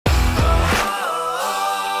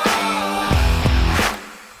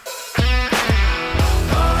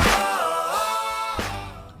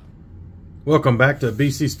Welcome back to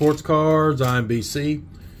BC Sports Cards. I'm BC,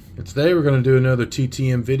 and today we're going to do another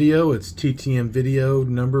TTM video. It's TTM video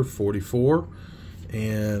number 44,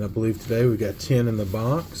 and I believe today we got 10 in the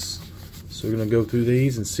box. So we're going to go through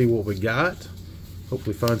these and see what we got.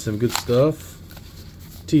 Hopefully find some good stuff.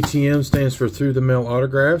 TTM stands for Through the Mail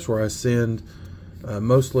Autographs, where I send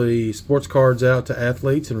mostly sports cards out to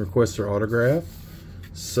athletes and request their autograph.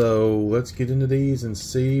 So let's get into these and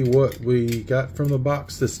see what we got from the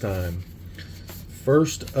box this time.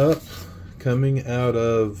 First up, coming out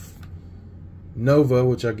of Nova,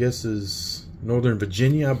 which I guess is Northern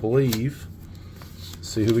Virginia, I believe. Let's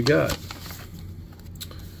see who we got.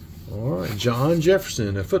 All right, John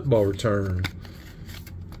Jefferson, a football return.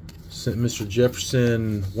 Sent Mr.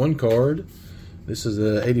 Jefferson one card. This is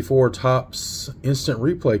a 84 Topps instant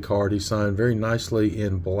replay card he signed very nicely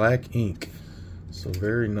in black ink. So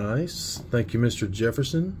very nice. Thank you, Mr.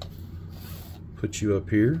 Jefferson. Put you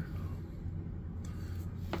up here.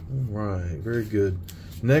 All right, very good.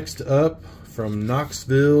 Next up, from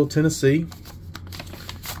Knoxville, Tennessee,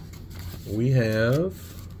 we have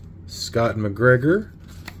Scott McGregor.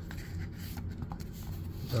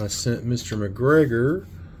 I sent Mr. McGregor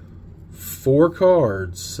 4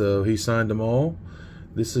 cards, so he signed them all.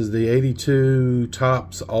 This is the 82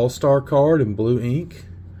 Topps All-Star card in blue ink,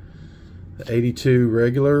 the 82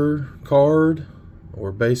 regular card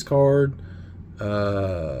or base card,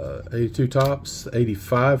 82 Topps,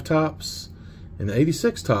 85 Topps, and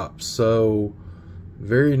 86 Topps. So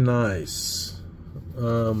very nice.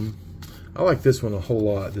 I like this one a whole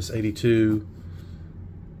lot, this 82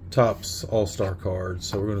 Topps All-Star card.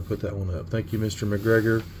 So we're going to put that one up. Thank you, Mr.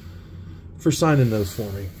 McGregor, for signing those for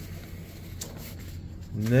me.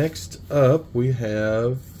 Next up, we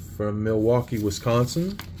have from Milwaukee,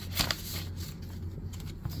 Wisconsin.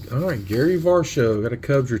 All right, Gary Varsho, got a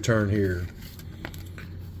Cubs return here.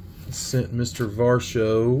 Sent Mr.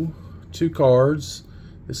 Varsho 2 cards.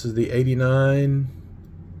 This is the 89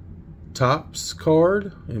 Topps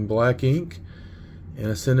card in black ink,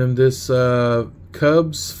 and I sent him this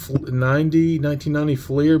Cubs 1990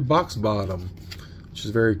 Fleer box bottom, which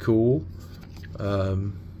is very cool. I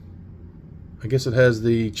guess it has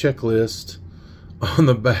the checklist on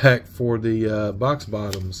the back for the box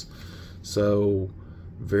bottoms, so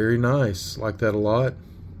very nice. Like that a lot.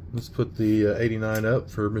 Let's put the 89 up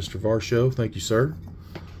for Mr. Varsho. Thank you, sir.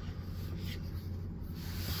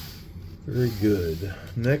 Very good.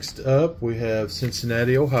 Next up, we have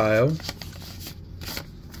Cincinnati, Ohio.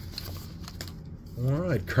 All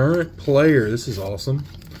right, current player. This is awesome.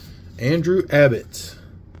 Andrew Abbott.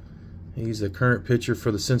 He's a current pitcher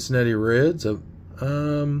for the Cincinnati Reds. I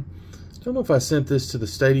don't know if I sent this to the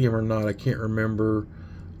stadium or not. I can't remember.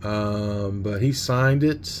 But he signed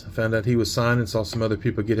it. I found out he was signed and saw some other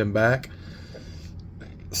people get him back.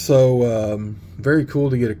 So very cool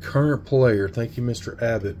to get a current player. Thank you, Mr.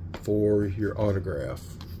 Abbott, for your autograph.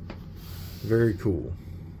 Very cool.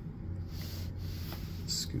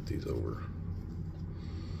 Let's scoot these over.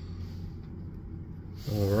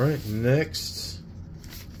 All right, next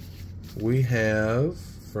we have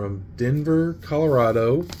from Denver,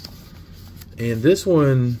 Colorado. And this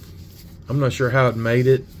one, I'm not sure how it made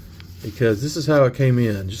it, because this is how it came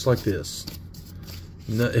in, just like this.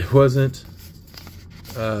 No, it wasn't,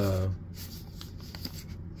 the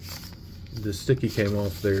sticky came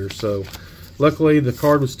off there. So luckily the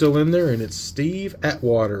card was still in there, and it's Steve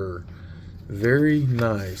Atwater. Very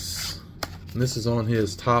nice. And this is on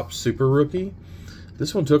his Topps Super Rookie.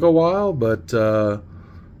 This one took a while, but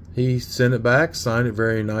he sent it back, signed it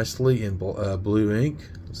very nicely in blue ink.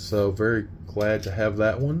 So very glad to have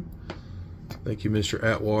that one. Thank you, Mr.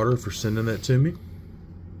 Atwater, for sending that to me.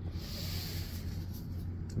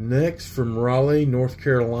 Next, from Raleigh, North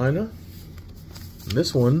Carolina.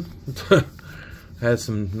 This one has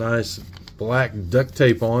some nice black duct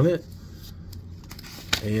tape on it.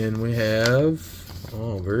 And we have,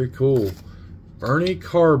 oh, very cool, Bernie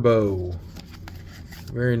Carbo.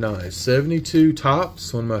 Very nice. 72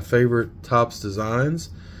 Topps, one of my favorite Topps designs.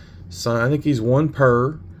 I think he's 1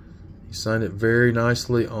 per. He signed it very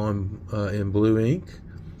nicely on in blue ink.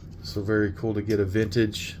 So very cool to get a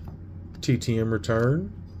vintage TTM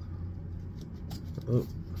return. Oh.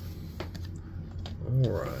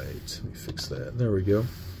 All right, let me fix that. There we go.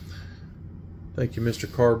 Thank you,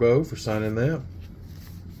 Mr. Carbo, for signing that.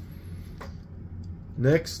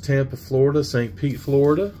 Next, Tampa, Florida, St. Pete,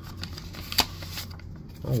 Florida.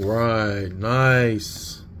 All right,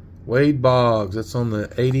 nice. Wade Boggs, that's on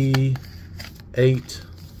the 88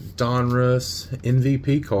 Donruss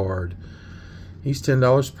MVP card. He's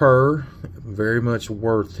 $10 per. Very much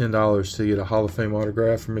worth $10 to get a Hall of Fame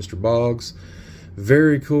autograph from Mr. Boggs.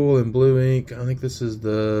 Very cool in blue ink. I think this is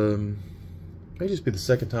may just be the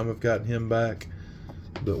second time I've gotten him back,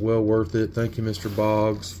 but well worth it. Thank you, Mr.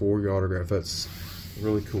 Boggs, for your autograph. That's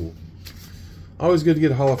really cool. Always good to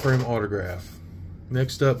get a Hall of Fame autograph.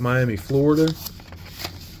 Next up, Miami, Florida.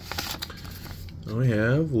 We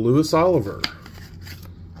have Louis Oliver.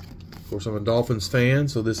 Of course, I'm a Dolphins fan,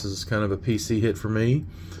 so this is kind of a PC hit for me.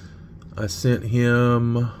 I sent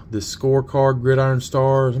him this scorecard, Gridiron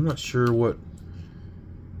Stars. I'm not sure what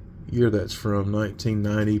year that's from,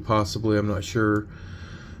 1990 possibly, I'm not sure.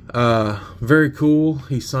 Very cool.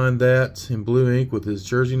 He signed that in blue ink with his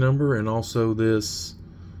jersey number, and also this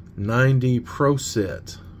 90 Pro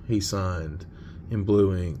set he signed in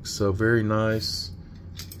blue ink. So very nice.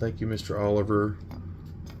 Thank you, Mr. Oliver.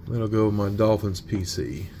 That'll go with my Dolphins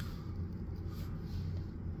PC.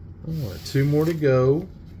 Alright, 2 more to go.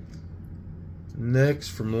 Next,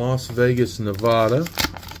 from Las Vegas, Nevada,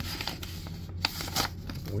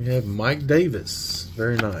 we have Mike Davis.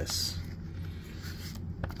 Very nice.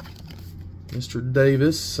 Mr.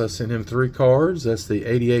 Davis, I sent him 3 cards. That's the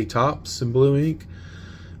 88 Topps in blue ink,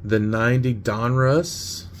 the 90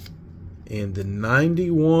 Donruss, and the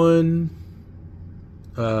 91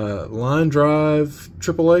 Line Drive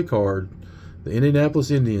AAA card, the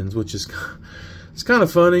Indianapolis Indians, which is it's kind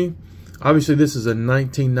of funny. Obviously, this is a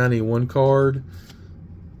 1991 card,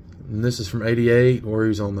 and this is from 88, where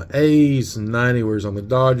he's on the A's, and 90, where he's on the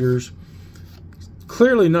Dodgers.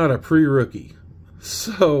 Clearly not a pre-rookie.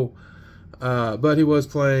 So, but he was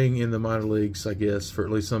playing in the minor leagues, I guess, for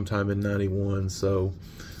at least sometime in 91. So,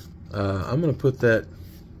 I'm going to put that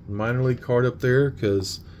minor league card up there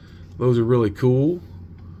because those are really cool.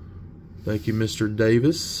 Thank you, Mr.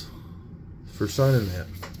 Davis, for signing that.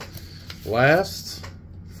 Last,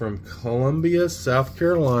 from Columbia, South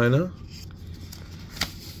Carolina,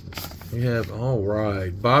 we have, all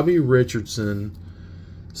right, Bobby Richardson.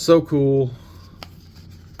 So cool.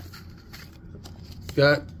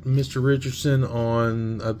 Got Mr. Richardson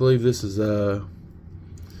on, I believe this is a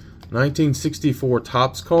 1964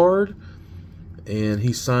 Topps card, and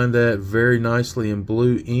he signed that very nicely in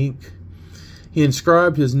blue ink. He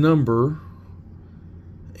inscribed his number,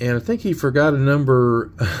 and I think he forgot a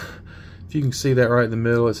number. If you can see that right in the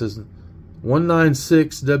middle, it says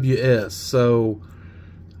 196WS. So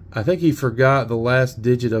I think he forgot the last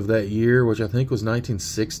digit of that year, which I think was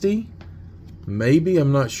 1960. Maybe,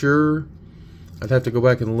 I'm not sure. I'd have to go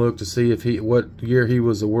back and look to see if what year he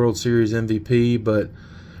was a World Series MVP. But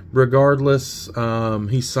regardless,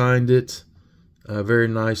 he signed it very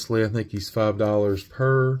nicely. I think he's $5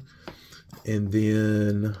 per. And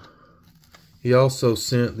then he also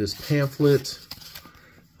sent this pamphlet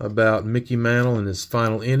about Mickey Mantle in his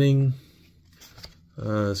final inning.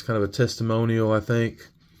 It's kind of a testimonial, I think,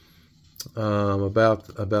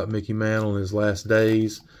 about Mickey Mantle in his last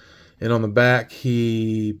days. And on the back,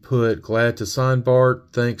 he put, "Glad to sign Bart.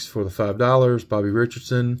 Thanks for the $5, Bobby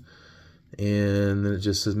Richardson." And then it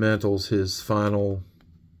just says Mantle's his final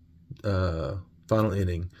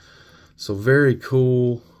inning. So very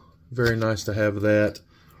cool. Very nice to have that,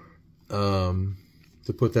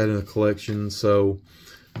 to put that in a collection. So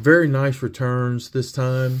very nice returns this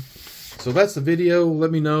time. So that's the video.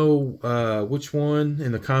 Let me know which one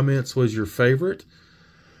in the comments was your favorite.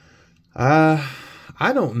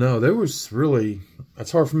 I don't know. There was really,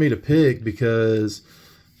 it's hard for me to pick because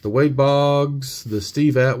the Wade Boggs, the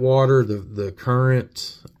Steve Atwater, the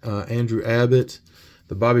current Andrew Abbott,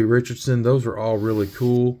 the Bobby Richardson, those are all really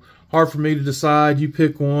cool. Hard for me to decide. You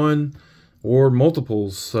pick one or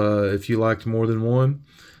multiples if you liked more than one.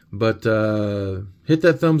 But hit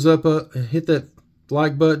that thumbs up, hit that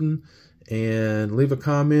like button, and leave a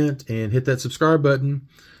comment, and hit that subscribe button.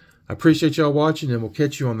 I appreciate y'all watching, and we'll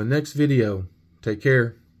catch you on the next video. Take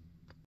care.